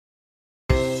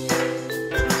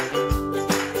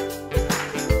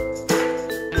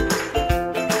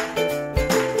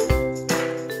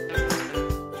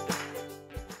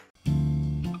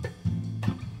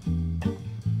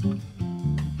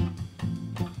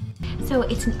So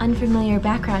it's an unfamiliar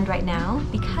background right now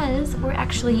because we're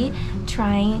actually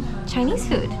trying Chinese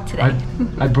food today.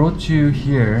 I brought you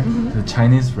here to the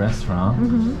Chinese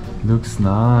restaurant. Looks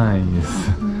nice.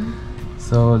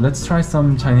 So let's try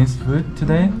some Chinese food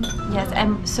today. Yes,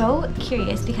 I'm so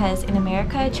curious because in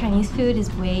America, Chinese food is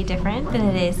way different than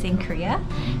it is in Korea.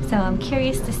 So I'm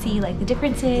curious to see like the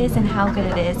differences and how good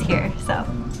it is here. So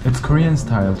It's Korean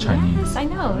style Chinese. yes, I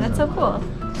know, that's so cool.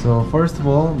 So first of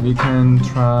all, we can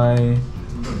try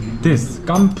this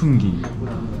깐풍기.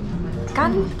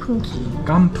 Ganpunki.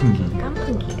 깐풍기.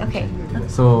 Ganpunki. Okay.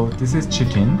 So this is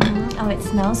chicken. Oh, it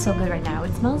smells so good right now.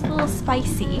 It smells a little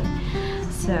spicy.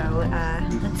 So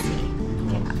let's see.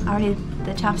 Okay, already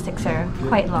the chopsticks are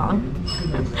quite long.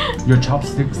 Your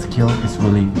chopstick skill is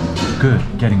really good,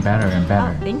 getting better and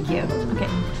better. Oh, thank you. Okay,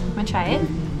 I'm gonna try it.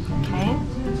 Okay.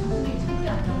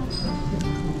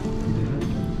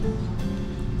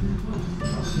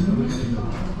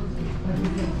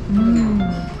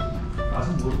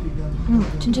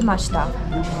 진짜 맛있다.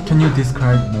 Can you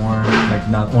describe more, like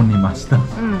not only 맛있다?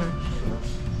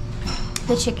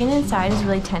 The chicken inside is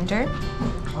really tender,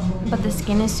 but the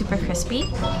skin is super crispy.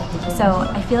 So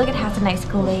I feel like it has a nice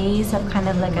glaze of kind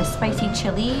of like a spicy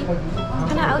chili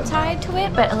kind of outside to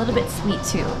it, but a little bit sweet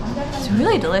too. It's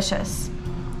really delicious.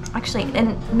 Actually,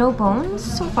 and no bones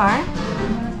so far.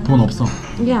 돈 없어.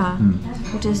 Yeah,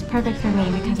 which is perfect for me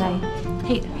because I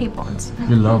hate bones.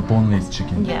 You love boneless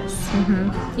chicken. Yes.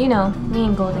 You know, me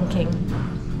and Golden King.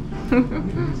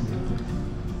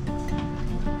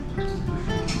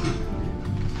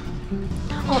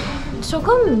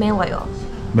 조금 매워요.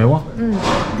 매워?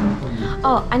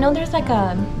 Oh, I know there's like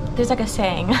a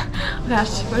saying.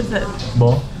 Gosh, what is it?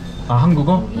 뭐? 아,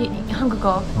 한국어?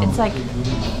 한국어. It's like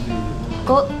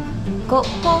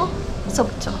겉보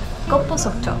속촉. 겉보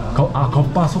속촉.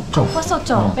 겉바 속촉. 겉보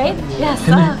속촉, right? Yes.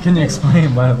 Can you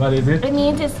explain what is it? It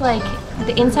means it's like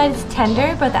the inside is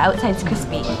tender but the outside is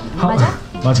crispy. 맞아?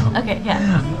 맞아. Okay,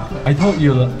 yeah. I told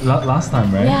you last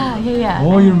time, right? Yeah.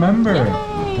 Oh, you remember?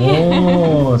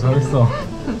 오, 잘했어.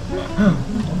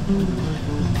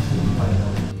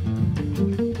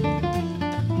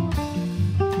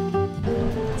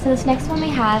 So this next one we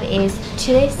have is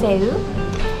칠리새우,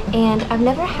 and I've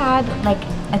never had like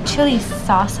a chili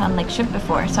sauce on like shrimp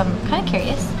before, so I'm kind of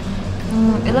curious.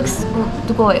 It looks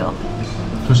뜨거워요.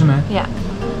 조심해. Yeah.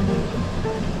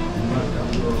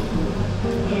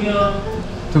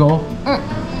 뜨거워?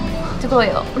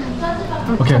 뜨거워요.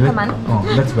 Okay, 잠깐만.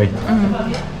 let's wait.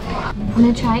 I'm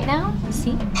gonna try it now.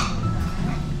 See?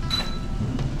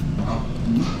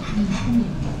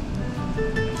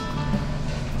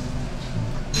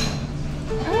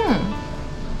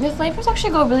 The flavors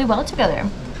actually go really well together.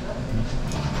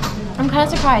 I'm kind of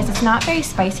surprised. It's not very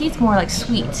spicy. It's more like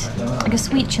sweet, like a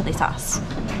sweet chili sauce.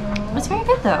 It's very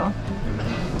good though.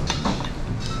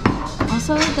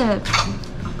 Also, the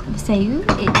새우,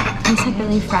 it tastes like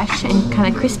really fresh and kind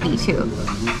of crispy too.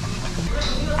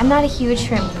 I'm not a huge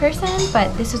shrimp person,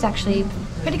 but this was actually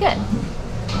pretty good.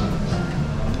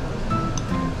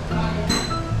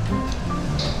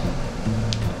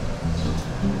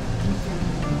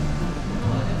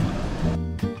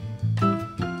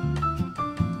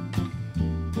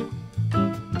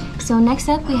 So next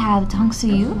up we have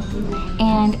탕수육,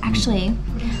 and actually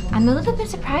I'm a little bit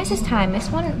surprised this time. This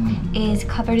one is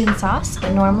covered in sauce,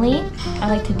 but normally I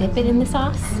like to dip it in the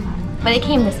sauce. But it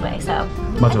came this way, so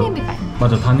I think it'll be fine.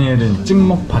 맞아, 다니엘은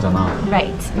찍먹파잖아.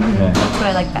 Right. 네. That's what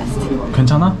I like best.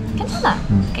 괜찮아? 괜찮아.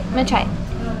 Okay, I'm gonna try it.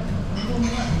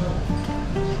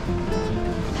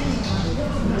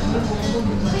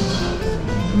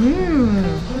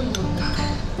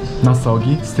 Not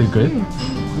soggy, still good.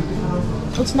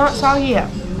 It's not soggy yet.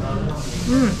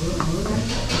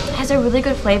 It has a really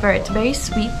good flavor. It's very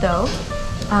sweet though.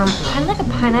 Kind of like a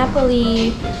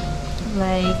pineapple-y,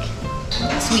 like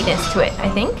sweetness to it, I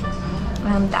think.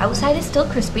 The outside is still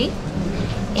crispy,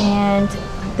 and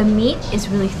the meat is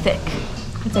really thick.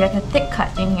 It's like a thick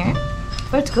cut in here,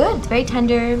 but it's good. It's very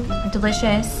tender,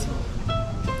 delicious.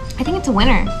 I think it's a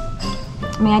winner.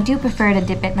 I mean, I do prefer to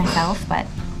dip it myself, but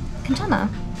괜찮아.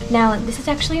 Now, this is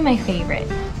actually my favorite.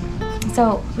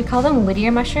 So we call them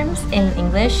Whittier mushrooms in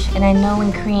English, and I know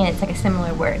in Korean it's like a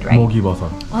similar word, right?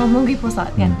 목이버섯. Oh,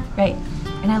 목이버섯, yeah, right.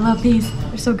 And I love these.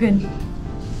 They're so good.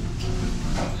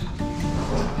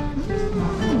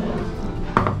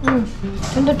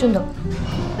 쫀득쫀득.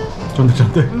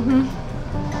 쫀득쫀득.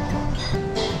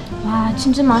 와,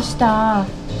 진짜 맛있다.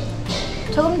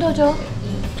 조금 더 줘.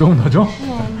 조금 더 줘?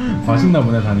 네. 맛있나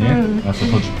보네, 다니엘. 알았어,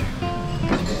 더 줄게.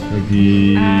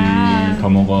 여기 더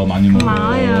먹어, 많이 먹어.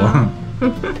 고마워요.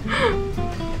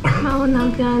 Oh,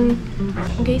 남편.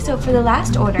 Okay, so for the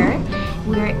last order,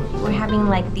 we're having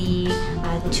like the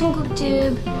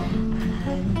중국집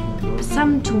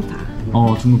삼총사.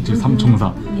 중국집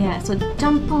삼총사. Yeah, so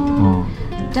짬뽕,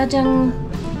 짜장면,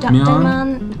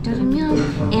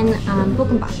 and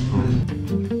볶음밥.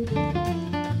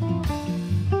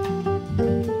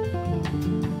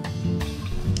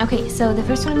 Okay, so the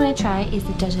first one I'm gonna try is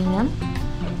the jjajangmyeon.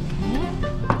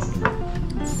 Okay,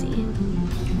 let's see.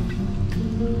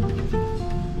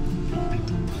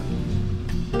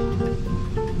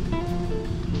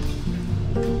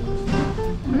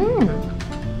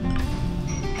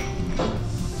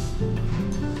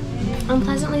 I'm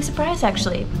pleasantly surprised,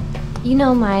 actually. You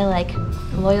know my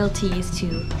loyalties to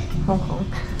Hong Kong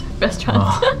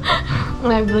restaurants.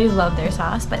 I really love their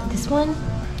sauce, but this one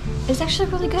is actually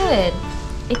really good.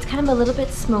 It's kind of a little bit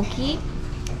smoky.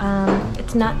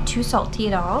 It's not too salty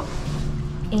at all,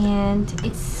 and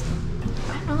it's,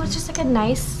 I don't know, it's just like a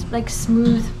nice,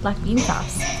 smooth black bean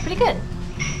sauce. It's pretty good.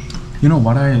 You know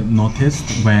what I noticed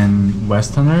when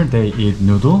Westerner they eat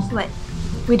noodles? What?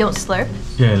 We don't slurp?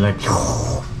 Yeah,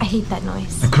 I hate that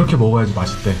noise. 그렇게 먹어야지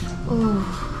맛있대. Ooh.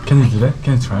 Can you do that?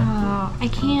 Can you try? I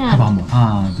can't. 해봐 한번.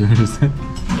 하나, 둘, 셋.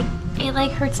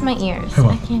 It hurts my ears.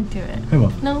 해봐. I can't do it. 해봐.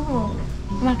 No,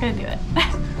 I'm not gonna do it.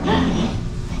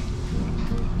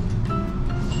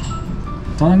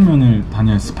 짜장면을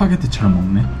다니엘 스파게티처럼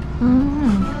먹네.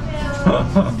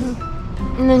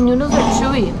 And the noodles are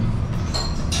chewy.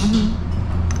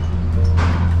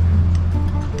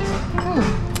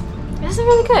 This is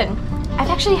really good. I've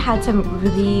actually had some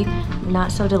really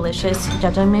not so delicious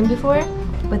jjajangmyeon before,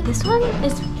 but this one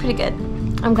is pretty good.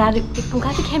 I'm glad we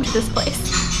came to this place.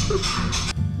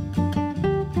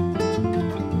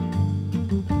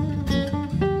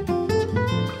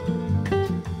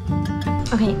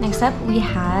 Okay, next up we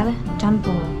have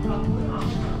jjampong.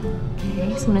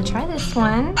 Okay, so I'm gonna try this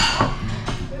one.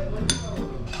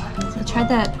 So I'll try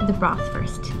the broth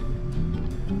first.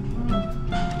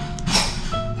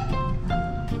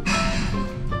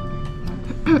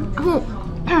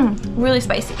 Really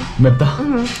spicy. 맵다?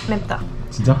 맵다.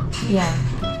 진짜? Yeah.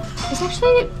 It's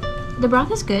actually, the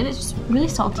broth is good. It's just really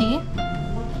salty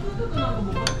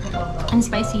and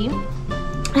spicy.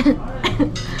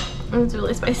 It's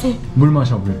really spicy. 물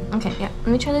마셔 물. Okay, yeah.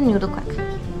 Let me try the noodle quick.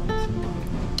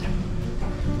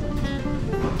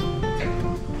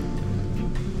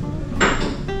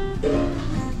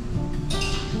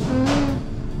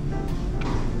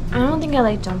 I don't think I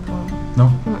like jjampong. No?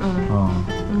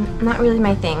 Not really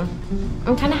my thing.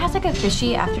 It kind of has like a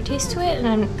fishy aftertaste to it,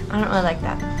 and I don't really like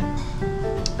that.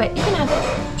 But you can have it.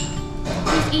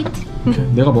 Please eat. 오케이,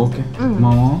 내가 먹을게.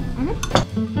 고마워.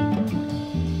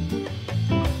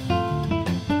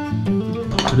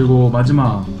 그리고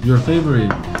마지막 your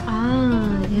favorite.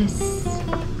 Ah, yes.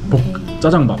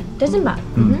 짜장밥. 짜장밥.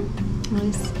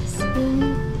 Nice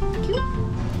spoon.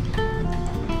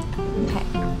 Okay.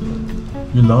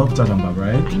 You love 짜장밥,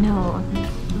 right? I know.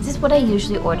 This is what I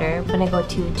usually order when I go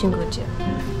to 중국집.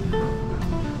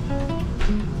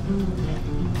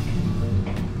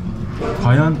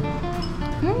 과연?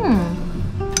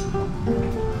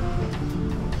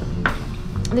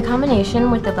 The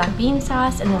combination with the black bean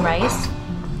sauce and the rice,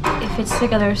 it fits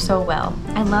together so well.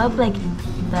 I love the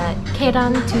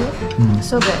계란 too.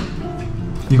 So good.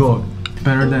 이거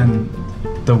better than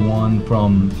the one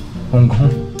from Hong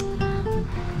Kong?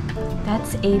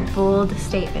 That's a bold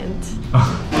statement.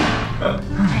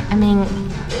 I mean,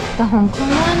 the Hong Kong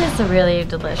one is really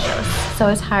delicious, so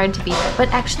it's hard to beat it. But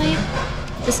actually,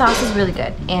 the sauce is really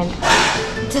good, and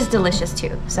it is delicious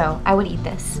too. So I would eat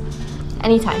this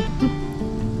anytime.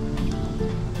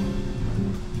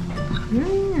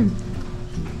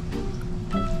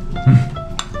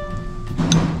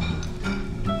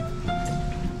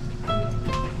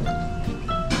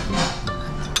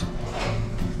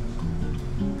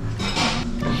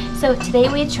 So today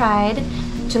we tried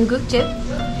중국집,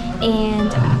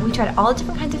 and we tried all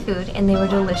different kinds of food, and they were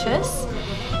delicious.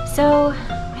 So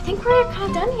I think we're kind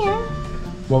of done here.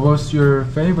 What was your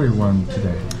favorite one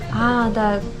today?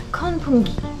 The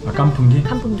깐풍기. 깐풍기?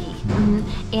 깐풍기.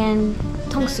 And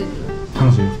탕수육.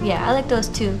 탕수육. Yeah, I like those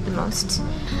two the most.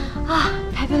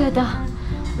 배불러다.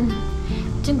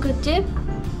 중국집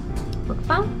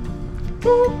먹방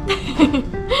끝.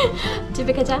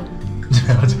 집에 가자.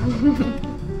 집에 가자.